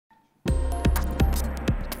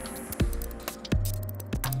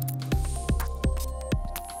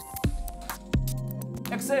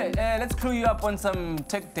let's clue you up on some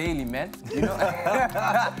tech daily, man. You know,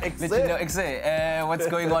 let you know, what's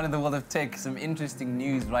going on in the world of tech. Some interesting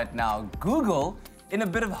news right now. Google in a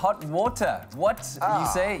bit of hot water. What you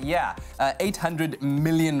say? Yeah, 800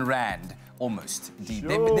 million rand. Almost. They've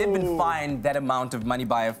been fined that amount of money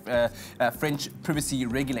by French privacy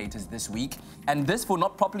regulators this week, and this for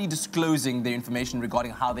not properly disclosing their information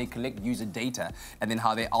regarding how they collect user data and then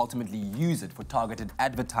how they ultimately use it for targeted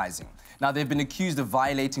advertising. Now, they've been accused of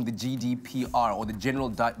violating the GDPR, or the General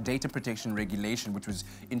Data Protection Regulation, which was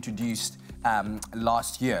introduced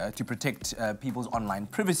last year to protect people's online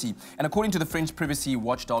privacy. And according to the French privacy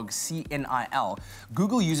watchdog CNIL,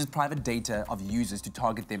 Google uses private data of users to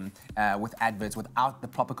target them with adverts without the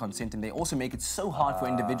proper consent, and they also make it so hard for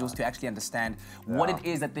individuals to actually understand what it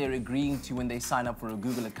is that they're agreeing to when they sign up for a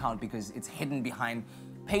Google account, because it's hidden behind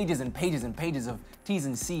pages and pages and pages of T's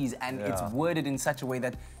and C's, and it's worded in such a way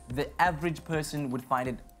that the average person would find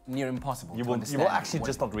it near impossible to understand. You will actually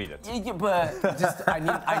just not read it. Yeah, but just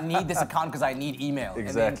I need this account because I need email.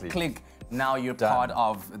 Exactly. And then click, now you're part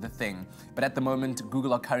of the thing. But at the moment,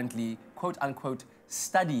 Google are currently, quote unquote,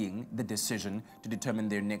 studying the decision to determine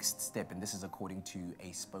their next step. And this is according to a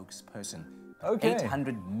spokesperson. Okay.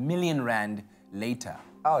 800 million rand later.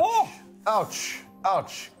 Ouch. Oh. Ouch.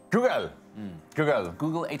 Ouch. Google.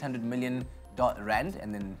 Google 800 million rand,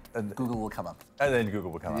 and then Google will come up. And then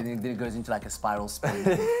Google will come up. Then it goes into like a spiral spin.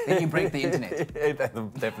 Then you break the internet.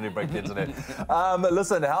 Definitely break the internet.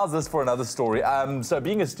 Listen, how's this for another story? So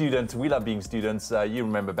being a student, we love being students. You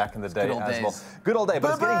remember back in the day as well. Good old day,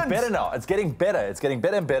 but it's getting better now. It's getting better. It's getting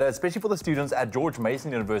better and better, especially for the students at George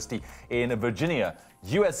Mason University in Virginia,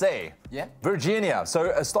 USA. Yeah? Virginia.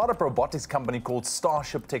 So a startup robotics company called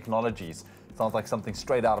Starship Technologies. Sounds like something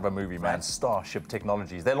straight out of a movie, man. Right. Starship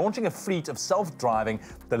Technologies. They're launching a fleet of self-driving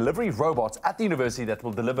delivery robots at the university that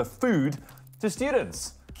will deliver food to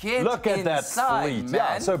students. Look at that fleet. Man.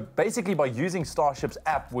 Yeah. So basically, by using Starship's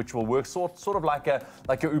app, which will work sort of like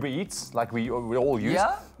your Uber Eats, like we all use.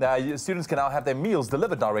 Yeah. Students can now have their meals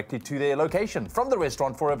delivered directly to their location from the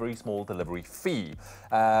restaurant for a very small delivery fee.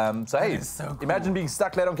 So hey, so cool. Imagine being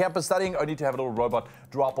stuck late on campus studying, only to have a little robot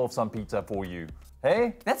drop off some pizza for you.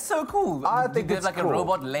 Hey? That's so cool. I think it's like a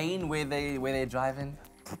robot lane where they're driving.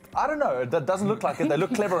 I don't know. That doesn't look like it. They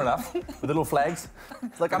look clever enough with the little flags.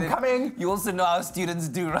 It's like, I'm coming. You also know how students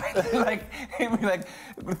do, right? like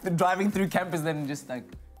driving through campus, then just like.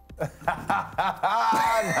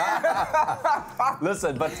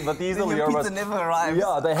 Listen, but these little robots never arrives.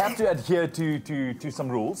 Yeah, they have to adhere to some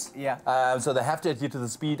rules. Yeah. So they have to adhere to the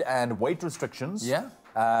speed and weight restrictions. Yeah.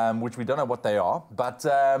 Which we don't know what they are, but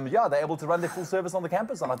yeah, they're able to run their full service on the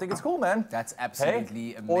campus, and I think it's cool, man. That's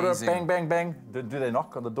absolutely amazing. Order, bang, bang, bang. Do they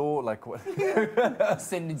knock on the door? Like what?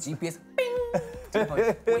 Send the GPS. Bing.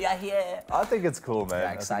 We are here. I think it's cool, man.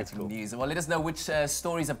 Yeah, exciting news. Well, let us know which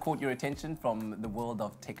stories have caught your attention from the world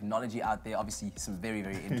of technology out there. Obviously, some very,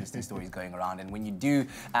 very interesting stories going around. And when you do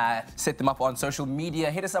set them up on social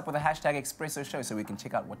media, hit us up with the hashtag Expresso Show so we can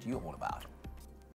check out what you're all about.